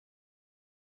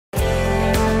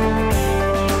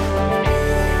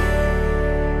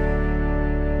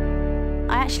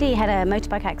actually had a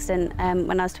motorbike accident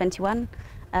when I was 21.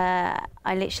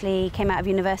 I literally came out of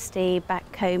university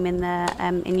back home in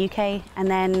the UK, and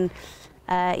then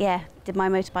did my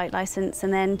motorbike licence,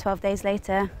 and then 12 days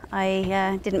later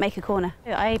I didn't make a corner.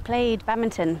 I played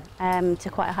badminton to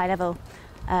quite a high level.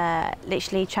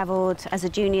 Literally travelled as a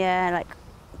junior, like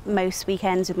most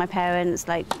weekends with my parents,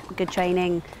 like good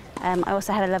training. I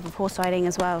also had a love of horse riding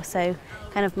as well, so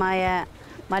kind of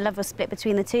my love was split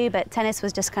between the two, but tennis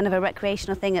was just kind of a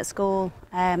recreational thing at school.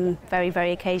 Very,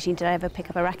 very occasionally did I ever pick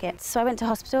up a racket. So I went to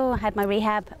hospital, had my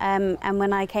rehab, and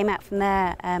when I came out from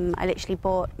there, I literally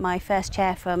bought my first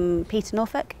chair from Peter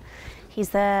Norfolk. He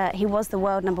was the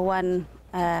world #1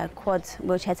 quad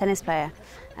wheelchair tennis player.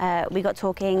 We got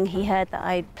talking, he heard that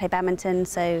I play badminton,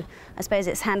 so I suppose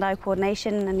it's hand-eye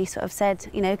coordination, and he sort of said,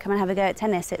 you know, come and have a go at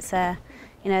tennis. It's,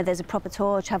 you know, there's a proper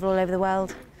tour, travel all over the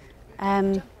world.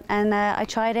 And I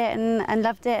tried it and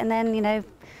loved it, and then, you know,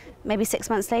 maybe 6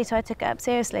 months later I took it up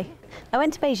seriously. I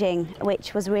went to Beijing,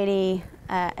 which was really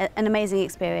an amazing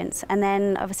experience, and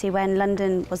then obviously when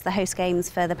London was the host games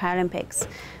for the Paralympics,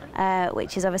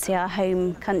 which is obviously our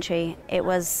home country, it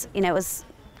was, you know,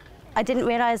 I didn't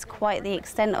realise quite the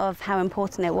extent of how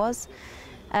important it was,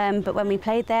 but when we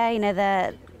played there, you know,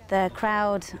 the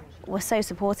crowd were so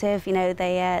supportive. You know,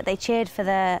 they cheered for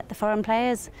the foreign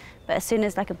players, but as soon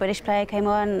as like a British player came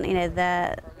on, you know,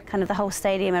 the whole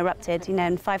stadium erupted, you know,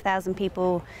 and 5,000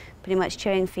 people pretty much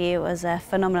cheering for you. It was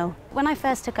phenomenal. When I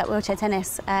first took up wheelchair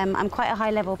tennis, I'm quite a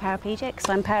high-level paraplegic,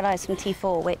 so I'm paralysed from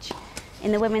T4, which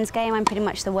in the women's game I'm pretty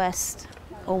much the worst,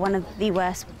 or one of the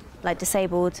worst, like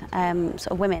disabled sort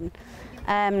of women.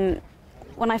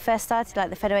 When I first started, like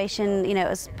the federation, you know, it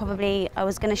was probably, I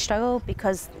was going to struggle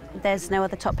because there's no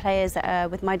other top players that are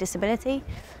with my disability.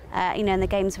 You know, and the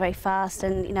game's very fast,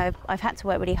 and, you know, I've had to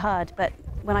work really hard. But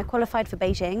when I qualified for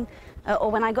Beijing, or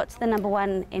when I got to the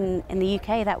 #1 in the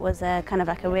UK, that was kind of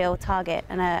like a real target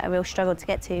and a real struggle to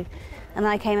get to. And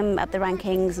then I came up the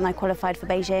rankings and I qualified for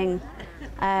Beijing.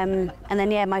 And then,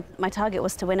 yeah, my target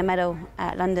was to win a medal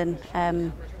at London.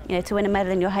 You know, to win a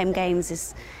medal in your home games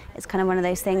it's kind of one of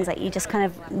those things that you just kind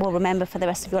of will remember for the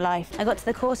rest of your life. I got to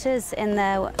the quarters in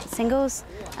the singles,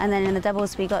 and then in the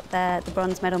doubles we got the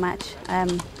bronze medal match.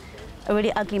 A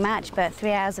really ugly match, but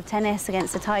 3 hours of tennis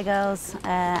against the Thai girls,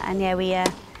 and yeah, we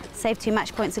saved 2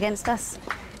 match points against us,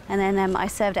 and then I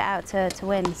served it out to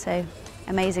win, so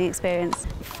amazing experience.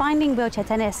 Finding wheelchair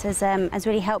tennis has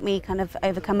really helped me kind of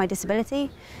overcome my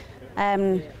disability.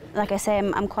 Like I say,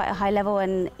 I'm quite a high level,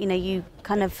 and, you know, you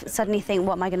kind of suddenly think,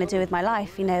 what am I going to do with my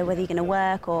life? You know, whether you're going to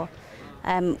work or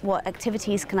what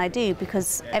activities can I do?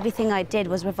 Because everything I did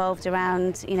was revolved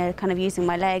around, you know, kind of using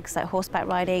my legs, like horseback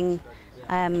riding,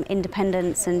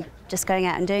 independence, and just going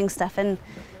out and doing stuff. And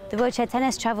the wheelchair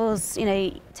tennis travels, you know,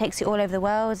 takes you all over the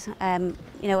world,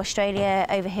 you know, Australia,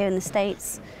 over here in the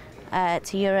States,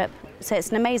 to Europe. So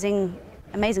it's an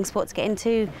amazing sport to get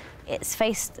into. It's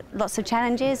faced lots of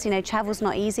challenges. You know, travel's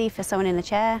not easy for someone in a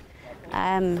chair,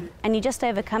 and you just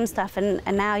overcome stuff, and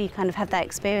now you kind of have that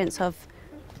experience of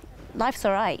life's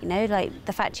all right, you know, like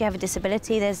the fact you have a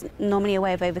disability, there's normally a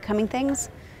way of overcoming things.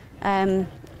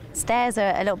 Stairs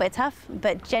are a little bit tough,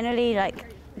 but generally, like,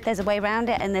 there's a way around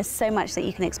it, and there's so much that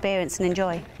you can experience and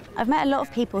enjoy. I've met a lot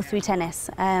of people through tennis,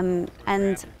 and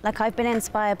like I've been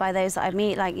inspired by those that I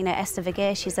meet, like, you know, Esther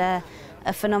Vergeer, she's a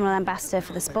phenomenal ambassador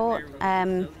for the sport.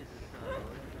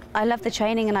 I love the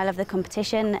training and I love the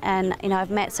competition, and, you know, I've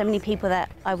met so many people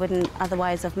that I wouldn't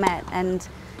otherwise have met. And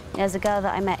there's a girl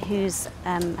that I met who's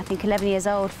I think 11 years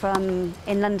old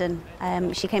in London.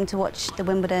 She came to watch the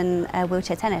Wimbledon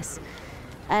wheelchair tennis,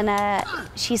 and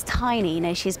she's tiny. You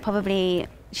know, she's probably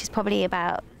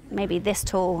about maybe this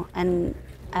tall, and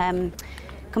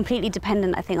completely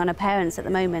dependent, I think, on her parents at the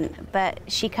moment. But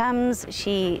she comes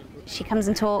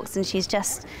and talks, and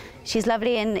she's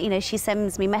lovely, and, you know, she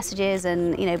sends me messages,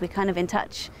 and, you know, we're kind of in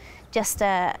touch. Just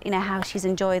you know, how she's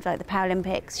enjoyed, like, the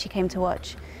Paralympics she came to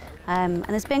watch, and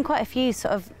there's been quite a few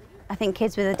sort of, I think,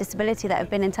 kids with a disability that have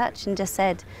been in touch and just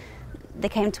said they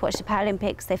came to watch the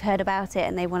Paralympics, they've heard about it,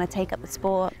 and they want to take up the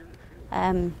sport.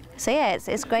 So yeah,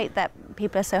 it's great that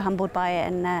people are so humbled by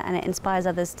it, and it inspires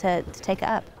others to take it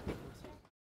up.